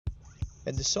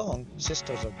In the song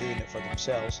Sisters Are Doing It For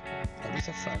Themselves,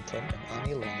 Aretha Franklin and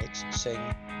Annie Lennox sing,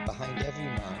 "Behind every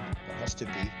man there has to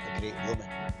be a great woman."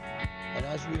 And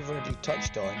as we've already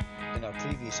touched on in our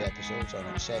previous episodes on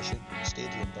Obsession and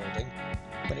Stadium Building,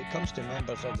 when it comes to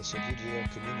members of the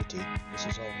Subbuteo community, this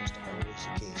is almost always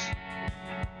the case.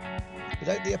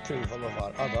 Without the approval of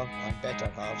our other and better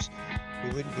halves,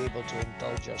 we wouldn't be able to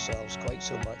indulge ourselves quite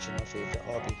so much in our favourite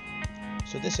hobby.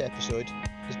 So this episode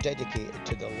is dedicated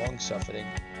to the long-suffering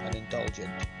and indulgent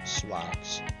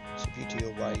swags,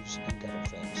 Subbuteo wives and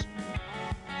girlfriends.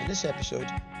 In this episode,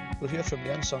 we'll hear from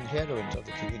the unsung heroines of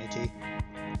the community,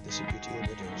 the Subbuteo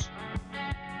widows.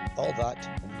 All that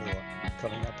and more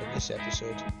coming up in this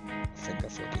episode of Finger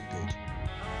Flicking Good.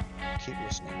 Keep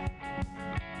listening.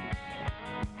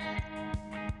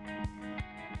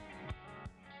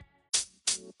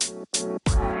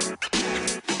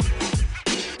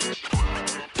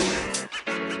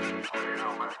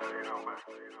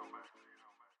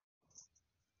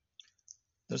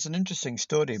 There's an interesting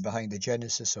story behind the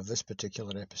genesis of this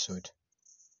particular episode.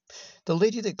 The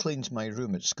lady that cleans my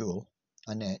room at school,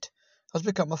 Annette, has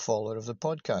become a follower of the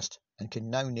podcast and can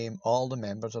now name all the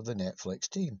members of the Netflix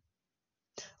team.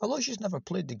 Although she's never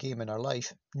played the game in her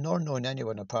life, nor known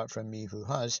anyone apart from me who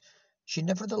has, she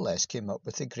nevertheless came up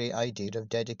with the great idea of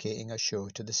dedicating a show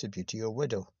to the Subbuteo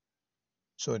widow.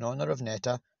 So in honour of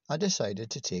Netta, I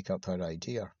decided to take up her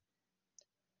idea.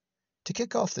 To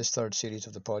kick off this third series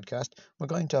of the podcast, we're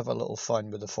going to have a little fun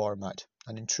with the format,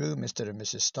 and in true Mr. and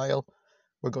Mrs. style,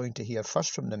 we're going to hear first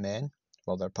from the men,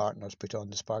 while their partners put on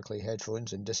the sparkly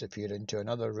headphones and disappear into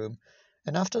another room,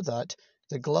 and after that,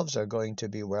 the gloves are going to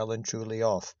be well and truly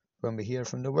off when we hear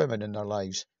from the women in their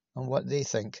lives and what they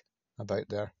think about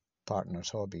their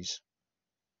partners' hobbies.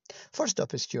 First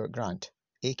up is Stuart Grant,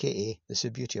 aka the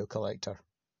Subbuteo Collector.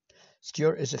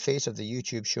 Stuart is the face of the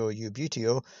YouTube show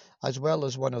Ubuteo, as well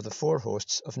as one of the 4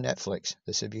 hosts of Netflix,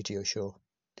 The Subbuteo Show.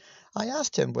 I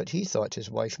asked him what he thought his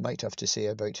wife might have to say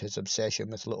about his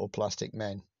obsession with little plastic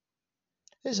men.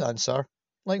 His answer,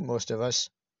 like most of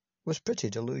us, was pretty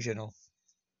delusional.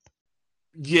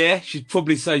 Yeah, she'd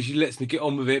probably say she lets me get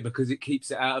on with it because it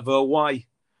keeps it out of her way.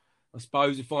 I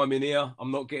suppose if I'm in here, I'm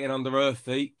not getting under her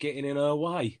feet, getting in her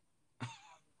way.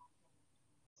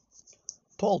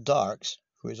 Paul Darks,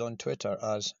 who is on Twitter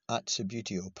as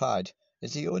 @SubbuteoPad,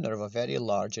 is the owner of a very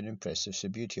large and impressive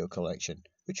Subbuteo collection,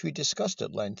 which we discussed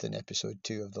at length in episode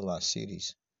 2 of the last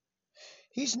series.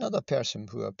 He's another person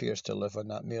who appears to live on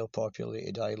that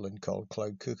male-populated island called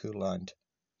Cloud Cuckoo Land.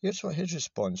 Here's what his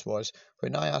response was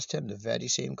when I asked him the very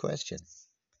same question.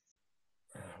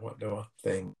 What do I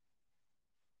think?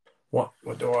 What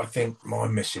do I think my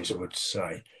missus would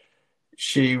say?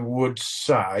 She would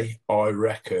say, I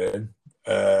reckon,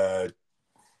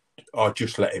 I'll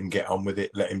just let him get on with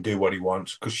it, let him do what he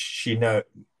wants, because she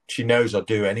knows I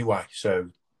do anyway.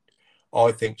 So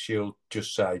I think she'll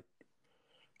just say,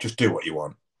 just do what you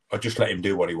want. I just let him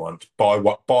do what he wants, buy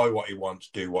what he wants,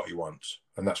 do what he wants,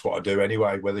 and that's what I do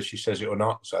anyway, whether she says it or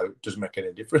not. So it doesn't make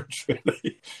any difference,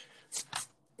 really.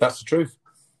 That's the truth.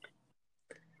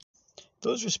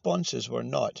 Those responses were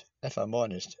not, if I'm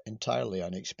honest, entirely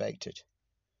unexpected.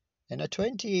 In a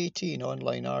 2018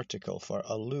 online article for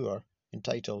Allure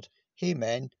entitled, "Hey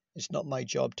Men, it's not my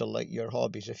job to like your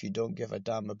hobbies if you don't give a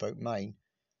damn about mine,"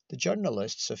 the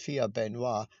journalist Sophia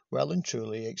Benoit well and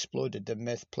truly exploded the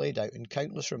myth played out in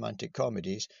countless romantic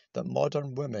comedies that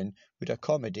modern women would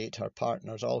accommodate her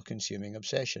partner's all-consuming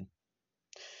obsession.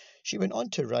 She went on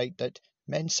to write that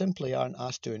men simply aren't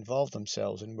asked to involve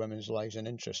themselves in women's lives and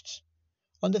interests.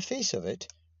 On the face of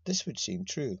it, this would seem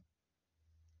true.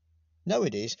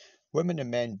 Nowadays, women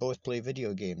and men both play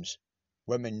video games.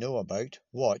 Women know about,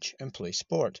 watch and play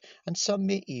sport, and some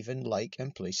may even like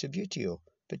and play Subbuteo.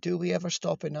 But do we ever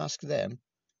stop and ask them,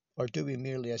 or do we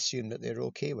merely assume that they're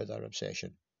okay with our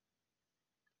obsession?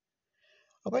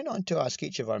 I went on to ask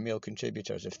each of our male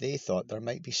contributors if they thought there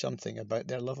might be something about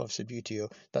their love of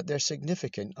Subbuteo that their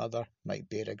significant other might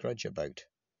bear a grudge about.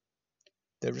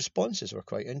 Their responses were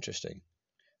quite interesting.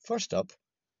 First up,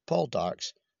 Paul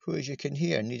Darks, who, as you can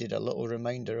hear, needed a little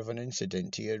reminder of an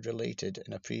incident he had related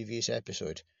in a previous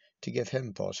episode to give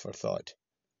him pause for thought.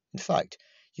 In fact,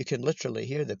 you can literally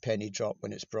hear the penny drop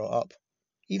when it's brought up.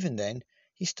 Even then,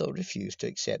 he still refused to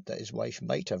accept that his wife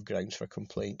might have grounds for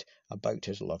complaint about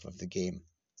his love of the game.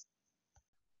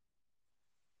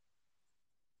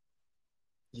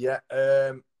 Yeah,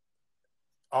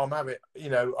 I'm having,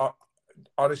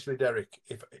 honestly, Derek,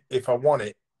 if I want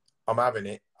it, I'm having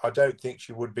it. I don't think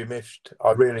she would be miffed.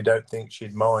 I really don't think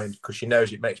she'd mind because she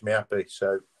knows it makes me happy.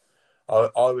 So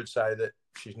I would say that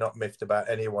she's not miffed about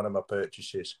any one of my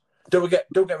purchases. Don't get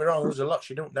me wrong. There's a lot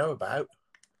she don't know about.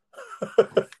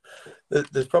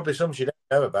 There's probably some she don't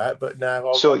know about, but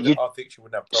no, I think she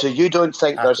wouldn't have So problems you don't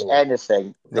think at there's all.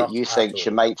 anything that Not you at think she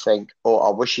all. might think, oh,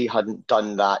 I wish he hadn't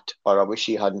done that, or I wish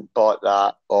he hadn't bought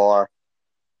that, or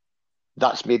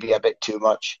that's maybe a bit too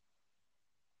much?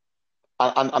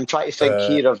 I'm trying to think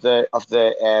here of the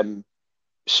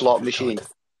slot I'm just trying machine. to.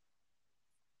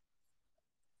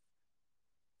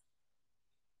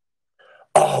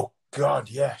 Oh God,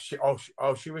 yeah. She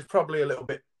was probably a little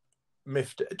bit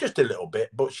miffed, just a little bit,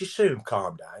 but she soon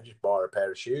calmed down. Just buy her a pair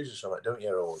of shoes or something, don't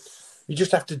you? Or you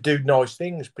just have to do nice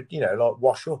things, but like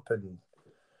wash up and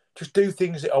just do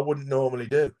things that I wouldn't normally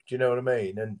do. Do you know what I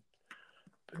mean? And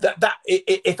that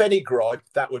if any gripe,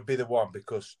 that would be the one,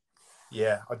 because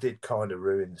yeah, I did kind of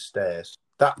ruin the stairs.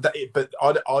 But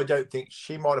I don't think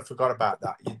she might have forgot about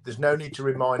that. There's no need to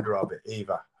remind her of it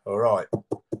either. All right.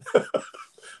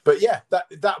 But yeah,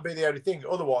 that'd be the only thing.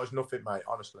 Otherwise, nothing, mate.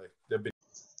 Honestly, there'd be.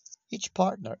 Each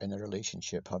partner in a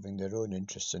relationship having their own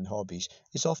interests and hobbies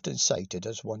is often cited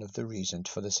as one of the reasons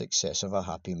for the success of a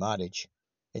happy marriage.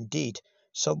 Indeed,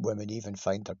 some women even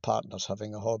find their partners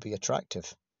having a hobby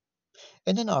attractive.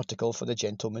 In an article for the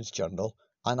Gentleman's Journal,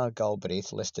 Anna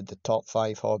Galbraith listed the top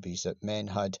 5 hobbies that men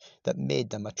had that made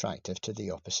them attractive to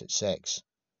the opposite sex.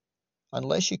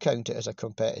 Unless you count it as a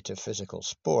competitive physical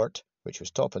sport, which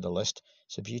was top of the list,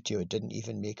 Subbuteo didn't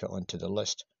even make it onto the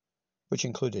list, which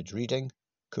included reading,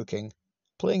 cooking,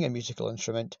 playing a musical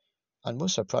instrument, and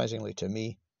most surprisingly to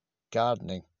me,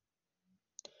 gardening.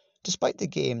 Despite the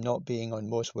game not being on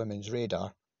most women's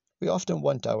radar, we often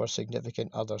want our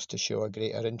significant others to show a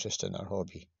greater interest in our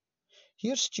hobby.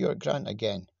 Here's Stuart Grant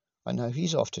again, on how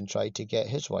he's often tried to get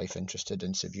his wife interested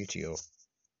in Subbuteo.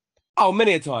 Oh,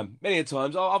 many a time.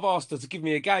 I've asked her to give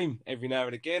me a game every now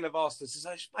and again. I've asked her to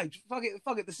say, mate, fuck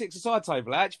it, the 6-a-side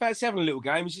table out. Do you fancy having a little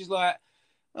game? And she's like,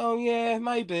 oh, yeah,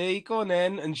 maybe. Go on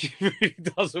then. And she really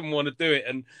doesn't want to do it.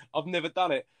 And I've never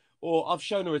done it. Or I've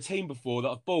shown her a team before that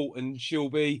I've bought, and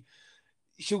she'll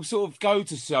sort of go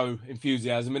to show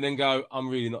enthusiasm and then go, I'm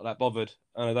really not that bothered.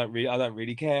 And I don't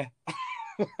really care.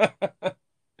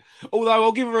 Although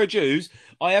I'll give her her dues.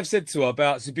 I have said to her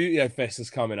about Subbuteo Fest that's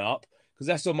coming up, because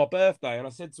that's on my birthday. And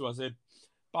I said to her, babe,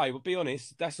 I'll be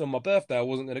honest, that's on my birthday. I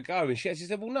wasn't going to go. And she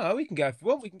said, well, no, we can go if we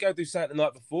want. We can go do something the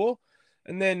night before.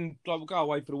 And then we'll go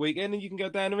away for the weekend and you can go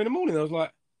down there in the morning. I was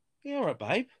like, yeah, all right,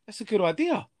 babe. That's a good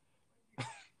idea.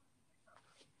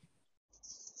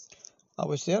 I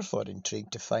was therefore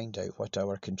intrigued to find out what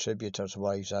our contributors'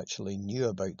 wives actually knew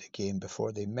about the game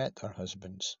before they met their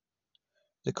husbands.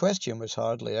 The question was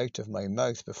hardly out of my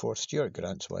mouth before Stuart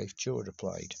Grant's wife Jo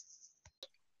replied.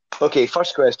 Okay,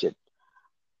 first question.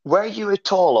 Were you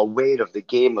at all aware of the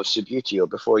game of Subbuteo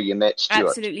before you met Stuart?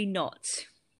 Absolutely not.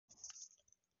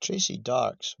 Tracy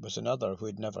Darks was another who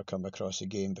had never come across the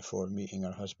game before meeting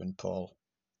her husband Paul.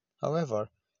 However,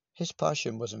 his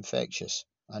passion was infectious,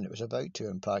 and it was about to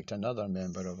impact another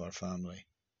member of our family.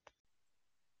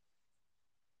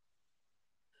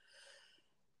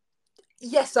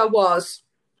 Yes, I was.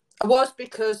 I was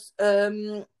because,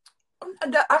 no,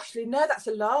 actually, no, that's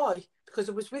a lie. Because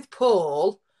I was with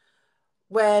Paul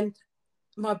when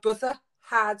my brother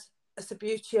had a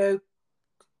Subbuteo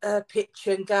pitch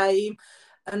and game,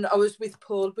 and I was with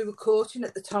Paul. We were courting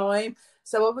at the time.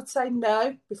 So I would say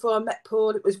no. Before I met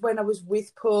Paul, it was when I was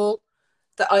with Paul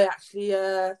that I actually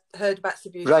heard about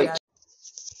Subbuteo. Right.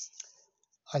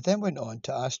 I then went on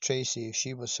to ask Tracy if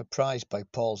she was surprised by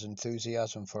Paul's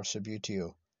enthusiasm for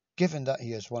Subbuteo, given that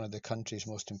he has one of the country's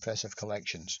most impressive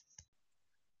collections.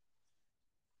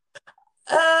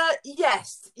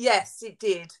 Yes, it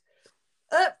did.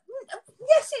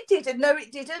 Yes, it did, and no,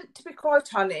 it didn't, to be quite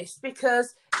honest,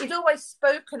 because he'd always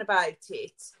spoken about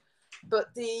it,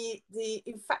 but the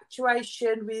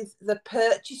infatuation with the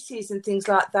purchases and things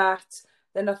like that,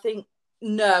 then I think,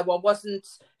 no, I wasn't.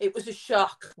 It was a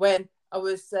shock when I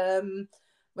was,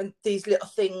 when these little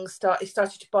things started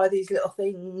to buy these little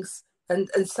things and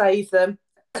save them,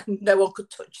 and no one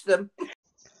could touch them.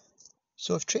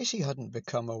 So if Tracy hadn't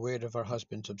become aware of her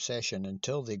husband's obsession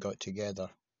until they got together,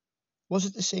 was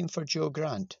it the same for Jo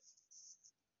Grant?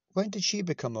 When did she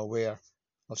become aware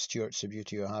of Stuart's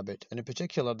Subbuteo habit, and in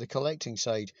particular the collecting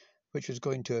side, which was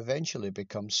going to eventually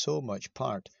become so much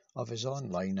part of his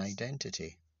online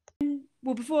identity?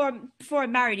 Well, before I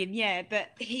married him, yeah, but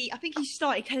I think he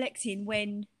started collecting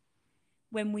when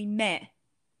we met.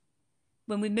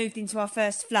 When we moved into our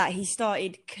first flat, he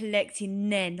started collecting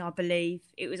then, I believe.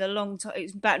 It was a long time. It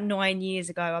was about 9 years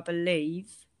ago, I believe.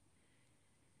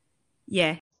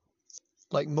 Yeah.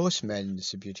 Like most men in the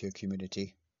Subbuteo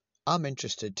community, I'm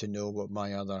interested to know what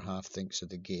my other half thinks of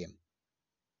the game.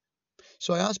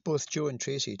 So I asked both Joe and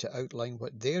Tracy to outline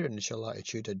what their initial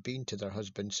attitude had been to their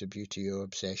husband's Subbuteo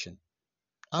obsession.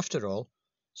 After all,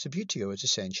 Subbuteo is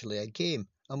essentially a game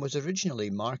and was originally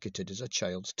marketed as a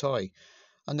child's toy,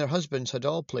 and their husbands had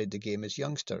all played the game as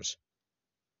youngsters.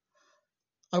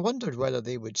 I wondered whether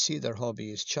they would see their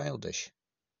hobby as childish,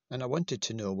 and I wanted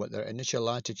to know what their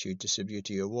initial attitude to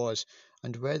Subbuteo was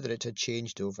and whether it had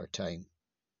changed over time.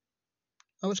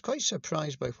 I was quite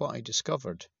surprised by what I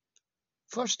discovered.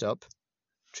 First up,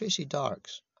 Tracy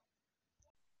Darks.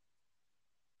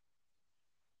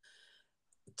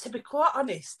 To be quite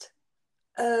honest,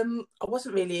 I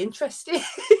wasn't really interested.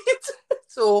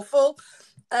 It's awful.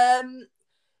 If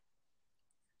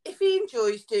he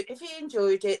enjoyed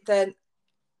it, then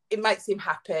it makes him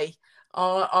happy.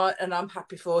 And I'm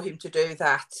happy for him to do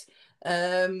that.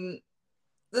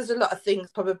 There's a lot of things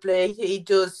probably he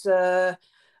did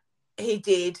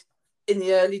in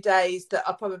the early days that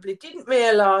I probably didn't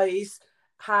realise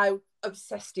how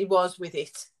obsessed he was with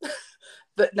it.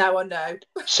 But now I know.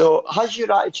 So has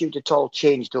your attitude at all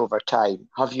changed over time?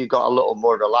 Have you got a little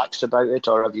more relaxed about it,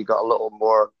 or have you got a little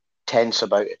more tense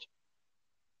about it?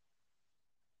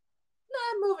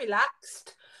 No, more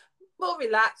relaxed.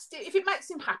 If it makes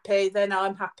him happy, then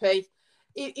I'm happy.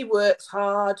 He works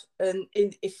hard, and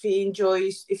if he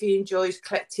enjoys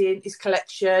collecting his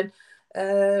collection,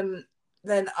 then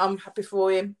I'm happy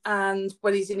for him. And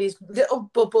when he's in his little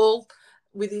bubble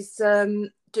with his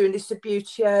doing his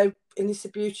Subbuteo in his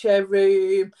Subbuteo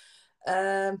room,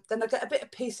 then I get a bit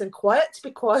of peace and quiet, to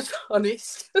be quite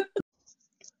honest.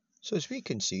 So as we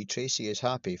can see, Tracy is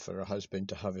happy for her husband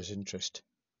to have his interest.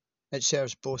 It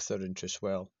serves both their interests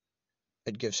well.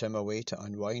 It gives him a way to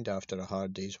unwind after a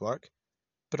hard day's work,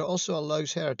 but it also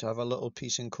allows her to have a little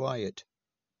peace and quiet.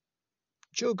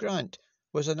 Jo Grant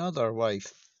was another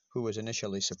wife who was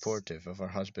initially supportive of her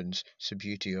husband's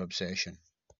Subbuteo obsession.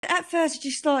 At first, it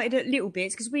just started at little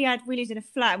bits because we lived in a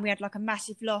flat and we had like a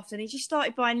massive loft, and he just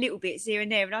started buying little bits here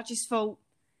and there, and I just thought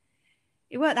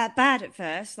it weren't that bad at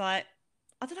first. Like,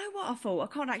 I don't know what I thought.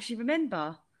 I can't actually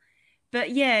remember.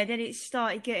 But yeah, then it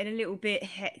started getting a little bit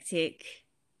hectic.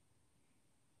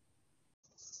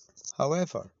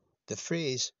 However, the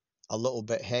phrase, "a little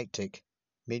bit hectic,"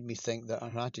 made me think that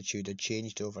her attitude had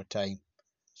changed over time,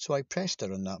 so I pressed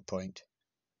her on that point.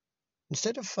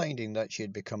 Instead of finding that she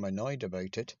had become annoyed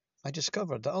about it, I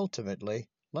discovered that ultimately,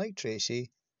 like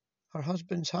Tracy, her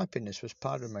husband's happiness was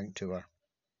paramount to her.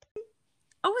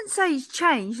 I wouldn't say he's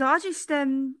changed. Like, I just let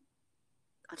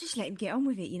him get on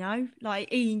with it, you know. Like,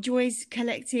 he enjoys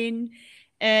collecting.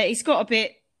 He's got a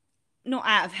bit not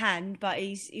out of hand, but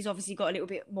he's obviously got a little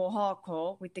bit more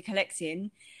hardcore with the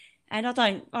collecting. And I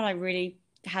don't really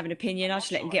have an opinion. I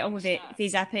just let him get on with it. If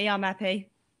he's happy, I'm happy.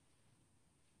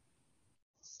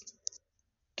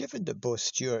 Given that both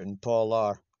Stuart and Paul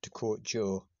are, to quote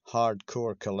Joe,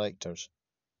 hardcore collectors,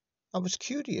 I was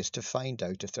curious to find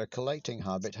out if their collecting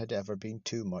habit had ever been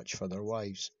too much for their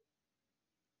wives.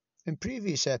 In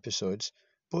previous episodes,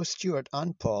 both Stuart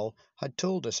and Paul had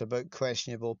told us about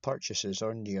questionable purchases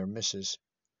or near misses.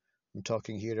 I'm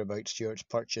talking here about Stuart's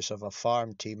purchase of a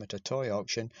farm team at a toy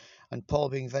auction and Paul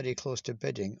being very close to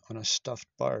bidding on a stuffed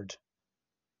bird.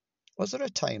 Was there a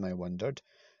time, I wondered,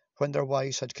 when their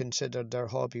wives had considered their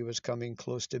hobby was coming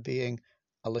close to being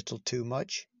a little too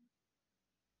much?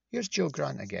 Here's Jo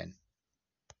Grant again.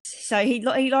 So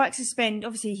he likes to spend,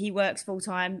 obviously he works full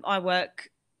time, I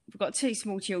work, we've got 2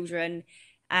 small children,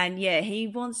 and yeah, he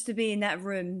wants to be in that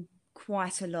room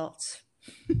quite a lot.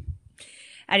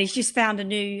 And he's just found a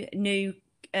new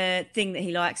thing that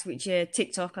he likes, which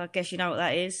TikTok, I guess you know what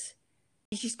that is.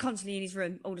 He's just constantly in his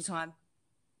room all the time,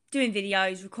 doing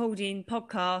videos, recording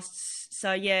podcasts.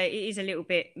 So yeah, it is a little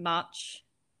bit much.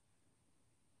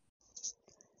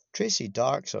 Tracy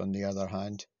Darks, on the other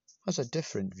hand, has a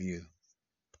different view.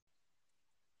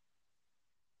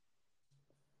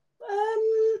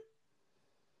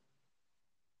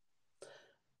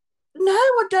 No,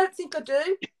 I don't think I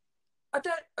do. I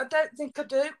don't think I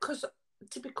do, because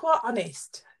to be quite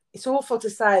honest, it's awful to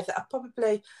say that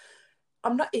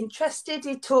I'm not interested.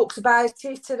 He talks about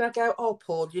it and I go, oh,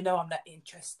 Paul, you know I'm not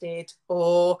interested.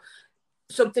 Or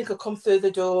something could come through the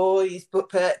door, he's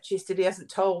purchased and he hasn't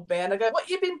told me. And I go, what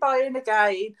you been buying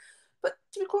again? But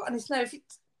to be quite honest, no, if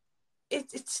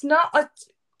it's not,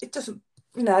 it doesn't,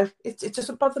 it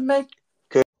doesn't bother me.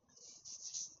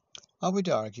 I would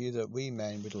argue that we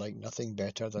men would like nothing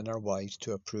better than our wives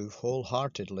to approve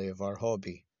wholeheartedly of our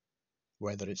hobby,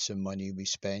 whether it's the money we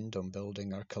spend on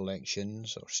building our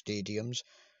collections or stadiums,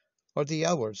 or the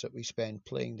hours that we spend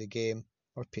playing the game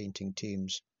or painting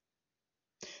teams.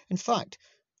 In fact,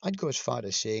 I'd go as far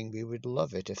as saying we would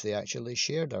love it if they actually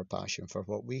shared our passion for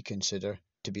what we consider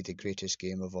to be the greatest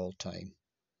game of all time.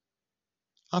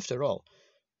 After all,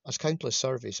 as countless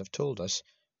surveys have told us,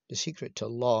 the secret to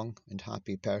long and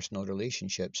happy personal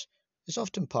relationships is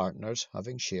often partners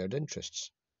having shared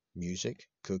interests. Music,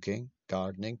 cooking,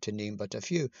 gardening, to name but a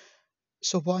few.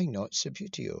 So why not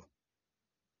Subbuteo?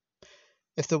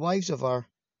 If the wives of our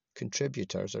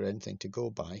contributors are anything to go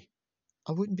by,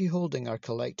 I wouldn't be holding our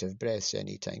collective breaths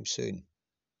any time soon.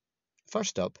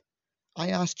 First up, I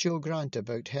asked Jo Grant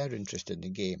about her interest in the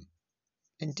game.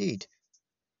 Indeed,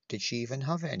 did she even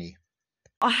have any?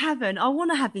 I haven't. I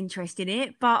want to have interest in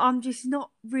it, but I'm just not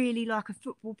really like a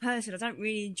football person. I don't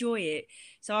really enjoy it.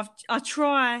 So I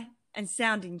try and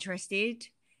sound interested.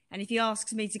 And if he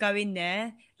asks me to go in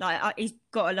there, he's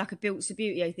got a built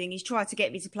Subbuteo thing. He's tried to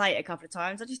get me to play it a couple of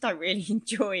times. I just don't really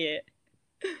enjoy it.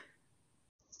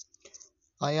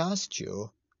 I asked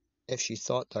Jo if she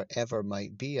thought there ever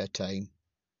might be a time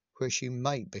where she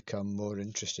might become more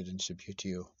interested in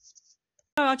Subbuteo.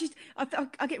 No,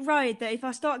 I get worried that if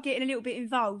I start getting a little bit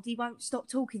involved, he won't stop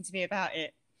talking to me about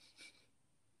it.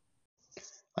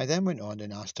 I then went on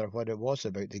and asked her what it was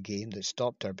about the game that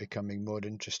stopped her becoming more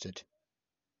interested,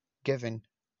 given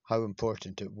how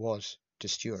important it was to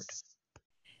Stuart.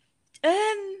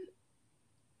 I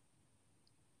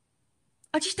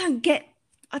just don't get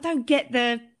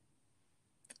the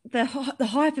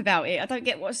hype about it. I don't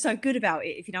get what's so good about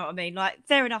it, if you know what I mean. Like,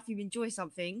 fair enough, you enjoy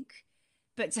something,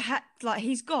 but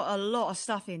he's got a lot of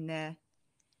stuff in there,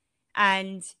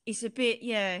 and it's a bit,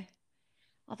 I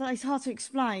don't know, it's hard to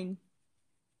explain.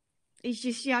 It's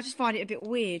just, I just find it a bit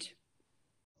weird.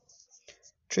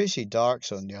 Tracy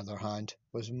Darks, on the other hand,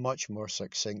 was much more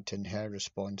succinct in her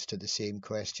response to the same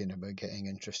question about getting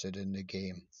interested in the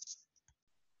game.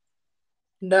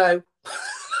 No.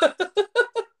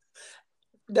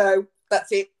 No,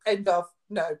 that's it. End of.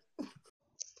 No.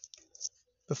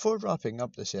 Before wrapping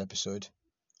up this episode,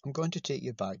 I'm going to take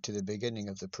you back to the beginning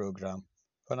of the programme,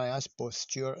 when I asked both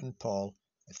Stuart and Paul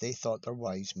if they thought their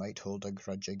wives might hold a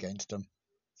grudge against them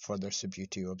for their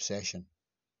Subbuteo obsession.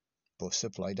 Both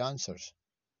supplied answers.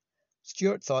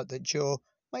 Stuart thought that Jo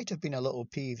might have been a little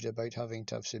peeved about having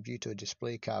to have Subbuteo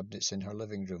display cabinets in her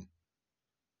living room.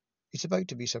 He's about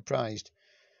to be surprised,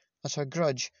 as her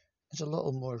grudge is a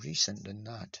little more recent than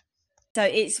that. So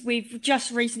we've just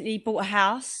recently bought a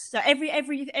house. So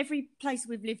every place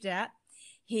we've lived at,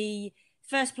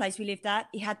 first place we lived at,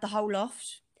 he had the whole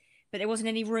loft, but there wasn't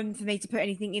any room for me to put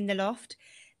anything in the loft.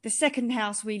 The second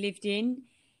house we lived in,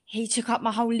 he took up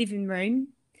my whole living room.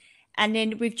 And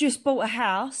then we've just bought a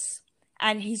house,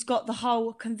 and he's got the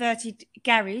whole converted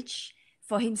garage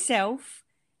for himself,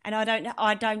 and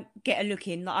I don't get a look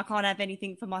in. Like, I can't have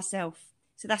anything for myself.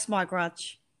 So that's my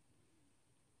grudge.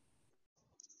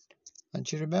 And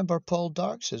do you remember Paul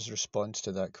Darks' response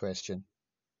to that question?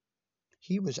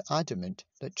 He was adamant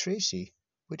that Tracy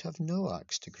would have no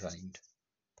axe to grind.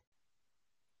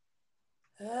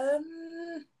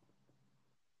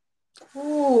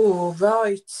 Oh,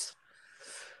 right.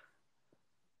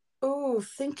 Oh,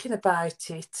 thinking about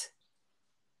it,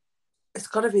 it's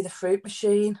got to be the fruit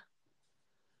machine.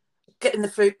 Getting the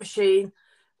fruit machine.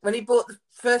 When he bought the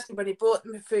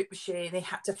fruit machine, he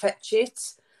had to fetch it.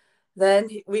 Then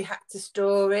we had to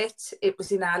store it. It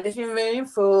was in our living room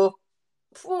for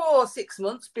 6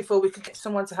 months before we could get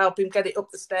someone to help him get it up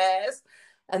the stairs.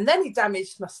 And then he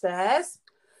damaged my stairs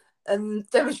and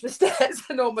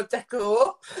all my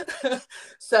decor.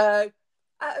 So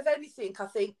out of anything, I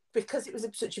think, because it was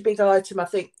such a big item, I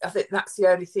think that's the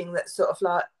only thing that sort of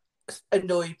like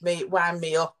annoyed me, it wound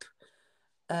me up.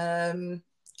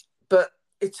 But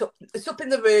it's up in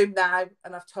the room now,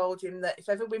 and I've told him that if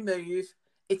ever we move,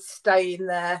 it's staying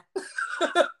there.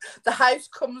 The house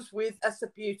comes with a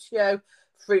Subbuteo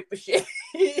fruit machine.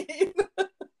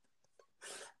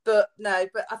 But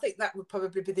I think that would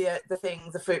probably be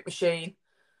the fruit machine.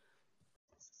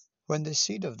 When the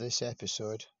seed of this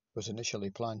episode was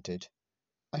initially planted,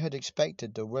 I had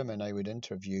expected the women I would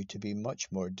interview to be much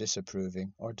more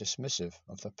disapproving or dismissive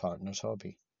of their partner's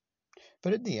hobby.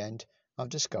 But in the end, I've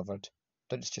discovered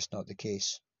that it's just not the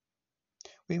case.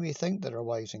 We may think that our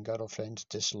wives and girlfriends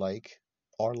dislike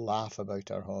or laugh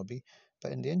about our hobby,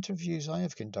 but in the interviews I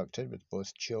have conducted with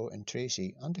both Jo and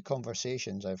Tracy, and the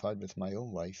conversations I've had with my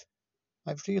own wife,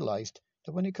 I've realised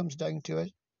that when it comes down to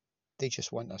it, they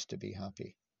just want us to be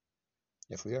happy.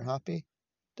 If we're happy,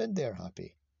 then they're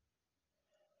happy.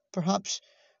 Perhaps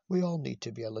we all need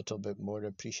to be a little bit more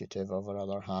appreciative of our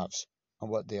other halves and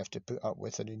what they have to put up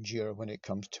with and endure when it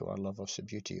comes to our love of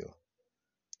Subbuteo.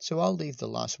 So I'll leave the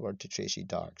last word to Tracy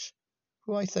Darks,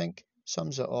 who I think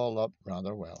sums it all up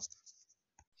rather well.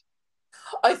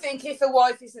 I think if a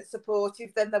wife isn't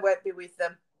supportive, then they won't be with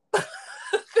them.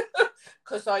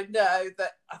 Because I know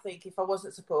that I think if I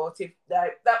wasn't supportive, no,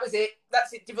 that was it.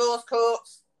 That's it. Divorce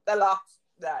courts, they're lost.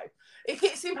 No. It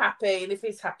keeps him happy, and if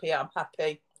he's happy, I'm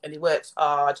happy. And he works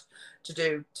hard to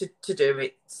do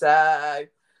it. So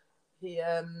he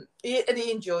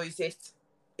enjoys it.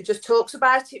 He just talks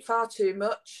about it far too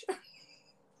much.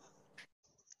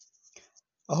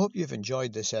 I hope you've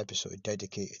enjoyed this episode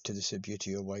dedicated to the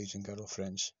Subbuteo wives and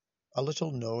girlfriends, a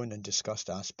little known and discussed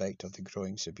aspect of the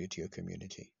growing Subbuteo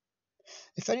community.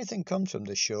 If anything comes from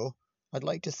this show, I'd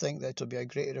like to think that it'll be a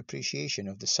greater appreciation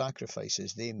of the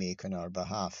sacrifices they make on our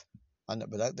behalf, and that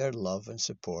without their love and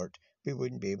support, we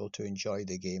wouldn't be able to enjoy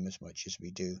the game as much as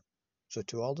we do. So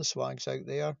to all the swags out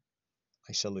there,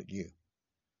 I salute you.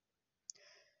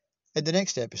 In the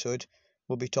next episode,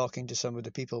 we'll be talking to some of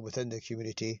the people within the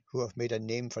community who have made a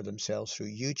name for themselves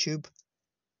through YouTube,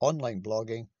 online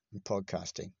blogging, and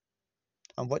podcasting,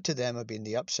 and what to them have been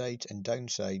the upsides and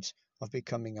downsides of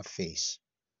becoming a face.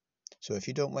 So if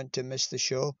you don't want to miss the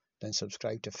show, then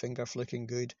subscribe to Finger Flicking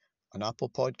Good on Apple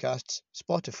Podcasts,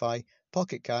 Spotify,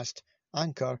 Pocket Cast,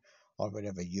 Anchor, or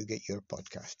wherever you get your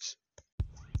podcasts.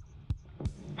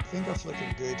 Finger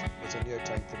Flicking Good is a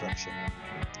near-time production.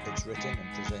 It's written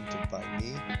and presented by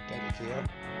me, Derek Hare,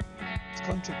 with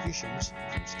contributions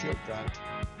from Stuart Grant,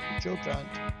 Joe Grant,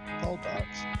 Paul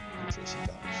Darks, and Tracy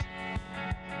Darks.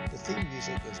 The theme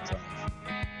music is Drive.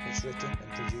 It's written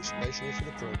and produced specially for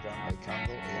the programme by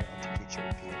Campbell Air and Preacher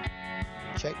Appeal.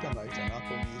 Check them out on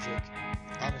Apple Music,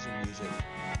 Amazon Music,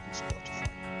 and Spotify.